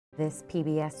This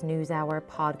PBS NewsHour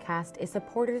podcast is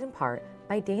supported in part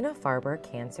by Dana-Farber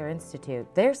Cancer Institute.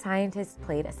 Their scientists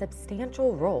played a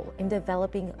substantial role in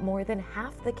developing more than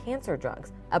half the cancer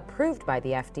drugs approved by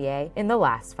the FDA in the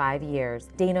last 5 years.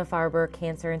 Dana-Farber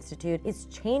Cancer Institute is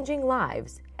changing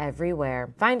lives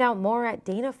everywhere. Find out more at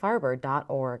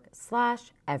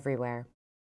danafarber.org/everywhere.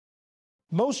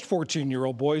 Most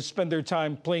 14-year-old boys spend their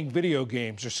time playing video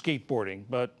games or skateboarding,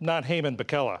 but not Heman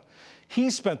Bekele. He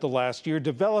spent the last year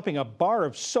developing a bar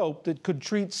of soap that could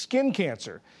treat skin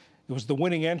cancer. It was the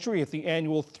winning entry at the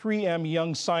annual 3M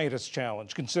Young Scientist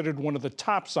Challenge, considered one of the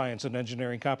top science and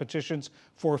engineering competitions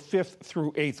for 5th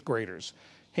through 8th graders.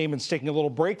 Heman's taking a little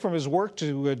break from his work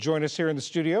to join us here in the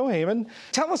studio. Heman,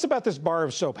 tell us about this bar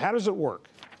of soap. How does it work?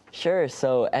 Sure.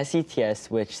 So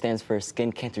SCTS, which stands for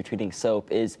Skin Cancer Treating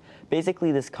Soap, is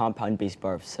basically this compound-based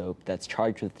bar of soap that's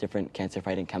charged with different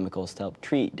cancer-fighting chemicals to help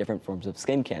treat different forms of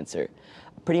skin cancer.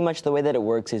 Pretty much the way that it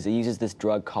works is it uses this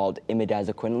drug called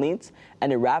imidazoquinolines,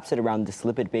 and it wraps it around this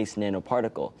lipid-based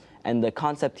nanoparticle. And the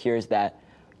concept here is that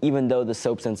even though the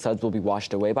soaps and suds will be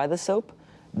washed away by the soap,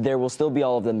 there will still be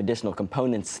all of the medicinal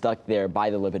components stuck there by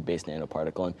the lipid-based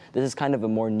nanoparticle. And this is kind of a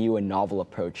more new and novel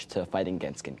approach to fighting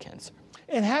against skin cancer.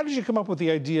 And how did you come up with the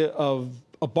idea of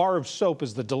a bar of soap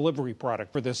as the delivery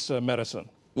product for this medicine?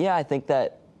 Yeah, I think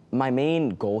that my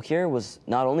main goal here was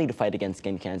not only to fight against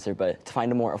skin cancer, but to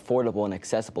find a more affordable and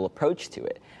accessible approach to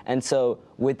it. And so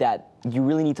with that, you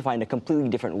really need to find a completely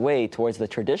different way towards the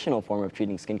traditional form of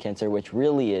treating skin cancer, which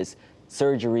really is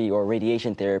surgery or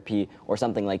radiation therapy or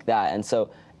something like that. And so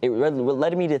it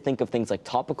led me to think of things like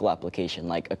topical application,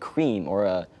 like a cream or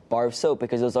a bar of soap,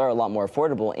 because those are a lot more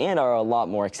affordable and are a lot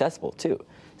more accessible too.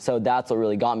 So that's what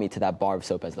really got me to that bar of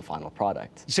soap as the final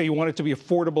product. So you want it to be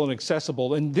affordable and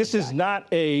accessible, and this is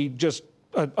not just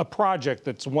a project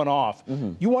that's one-off.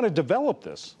 Mm-hmm. You want to develop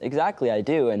this. Exactly, I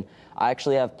do, and I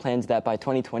actually have plans that by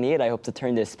 2028, I hope to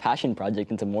turn this passion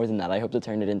project into more than that. I hope to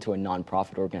turn it into a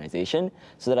nonprofit organization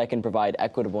so that I can provide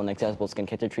equitable and accessible skin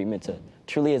cancer treatment to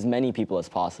truly as many people as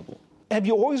possible. Have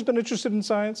you always been interested in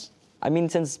science? I mean,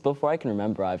 since before I can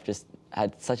remember, I've just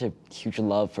had such a huge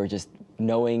love for just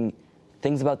knowing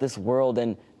things about this world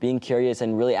and being curious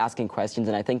and really asking questions.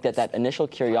 And I think that that initial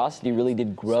curiosity really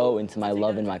did grow into my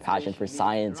love and my passion for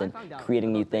science and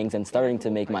creating new things and starting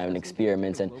to make my own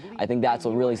experiments. And I think that's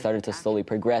what really started to slowly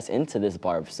progress into this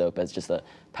bar of soap as just a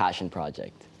passion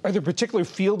project. Are there particular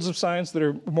fields of science that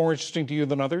are more interesting to you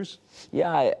than others?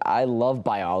 Yeah, I love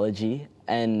biology.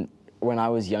 And when I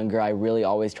was younger, I really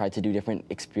always tried to do different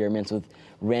experiments with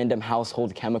random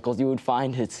household chemicals you would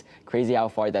find. It's crazy how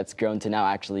far that's grown to now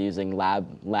actually using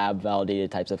lab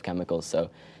validated types of chemicals.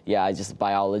 So yeah, just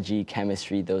biology,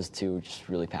 chemistry, those two, just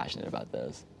really passionate about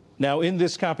those. Now in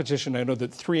this competition, I know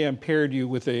that 3M paired you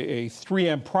with a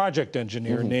 3M project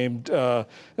engineer named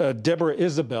Deborah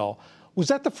Isabel. Was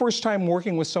that the first time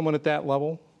working with someone at that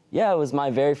level? Yeah, it was my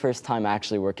very first time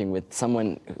actually working with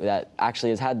someone that actually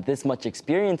has had this much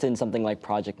experience in something like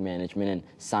project management and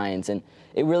science. And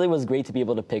it really was great to be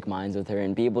able to pick minds with her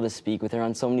and be able to speak with her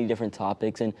on so many different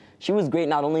topics. And she was great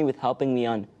not only with helping me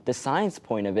on the science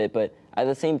point of it, but at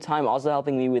the same time also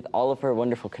helping me with all of her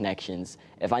wonderful connections.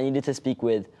 If I needed to speak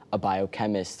with a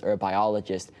biochemist or a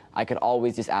biologist, I could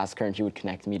always just ask her and she would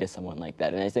connect me to someone like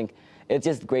that. And I think it's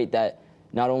just great that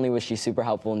not only was she super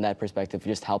helpful in that perspective,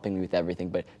 just helping me with everything,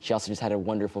 but she also just had a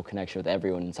wonderful connection with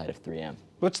everyone inside of 3M.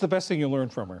 What's the best thing you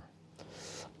learned from her?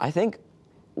 I think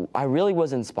I really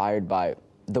was inspired by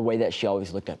the way that she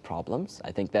always looked at problems.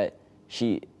 I think that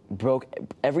she broke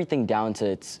everything down to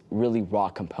its really raw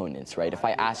components, right? If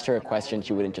I asked her a question,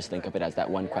 she wouldn't just think of it as that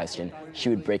one question. She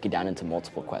would break it down into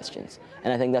multiple questions.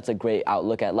 And I think that's a great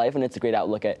outlook at life, and it's a great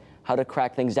outlook at how to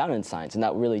crack things down in science, and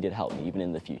that really did help me even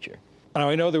in the future. Now,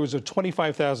 I know there was a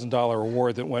 $25,000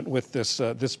 award that went with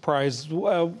this prize.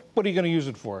 What are you going to use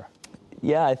it for?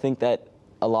 Yeah, I think that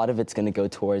a lot of it's going to go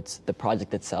towards the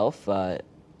project itself.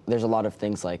 There's a lot of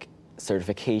things like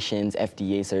certifications,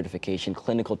 FDA certification,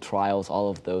 clinical trials, all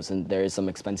of those, and there is some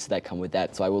expenses that come with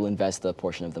that. So I will invest a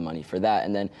portion of the money for that.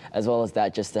 And then as well as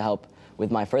that, just to help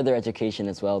with my further education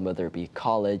as well, whether it be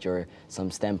college or some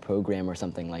STEM program or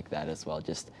something like that as well,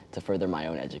 just to further my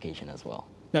own education as well.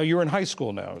 Now, you're in high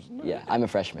school now. Yeah, I'm a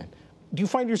freshman. Do you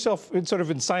find yourself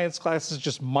in science classes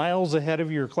just miles ahead of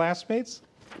your classmates?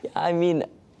 Yeah, I mean,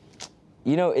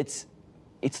 you know, it's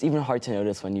even hard to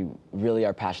notice when you really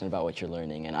are passionate about what you're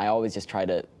learning. And I always just try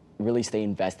to really stay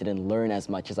invested and learn as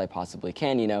much as I possibly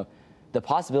can. You know, the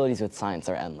possibilities with science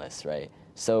are endless, right?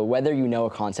 So whether you know a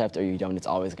concept or you don't, it's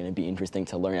always going to be interesting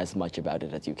to learn as much about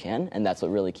it as you can. And that's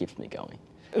what really keeps me going.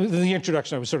 In the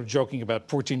introduction, I was sort of joking about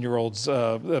 14-year-olds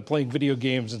playing video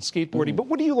games and skateboarding, but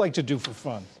what do you like to do for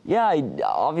fun? Yeah,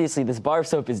 obviously this bar of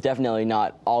soap is definitely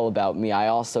not all about me. I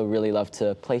also really love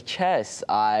to play chess.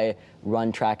 I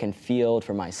run track and field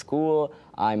for my school.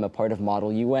 I'm a part of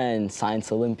Model UN,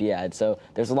 Science Olympiad. So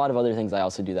there's a lot of other things I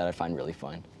also do that I find really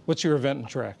fun. What's your event in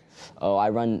track? Oh, I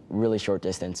run really short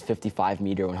distance, 55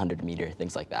 meter, 100 meter,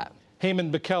 things like that.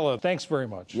 Heman Bekele, thanks very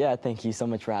much. Yeah, thank you so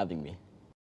much for having me.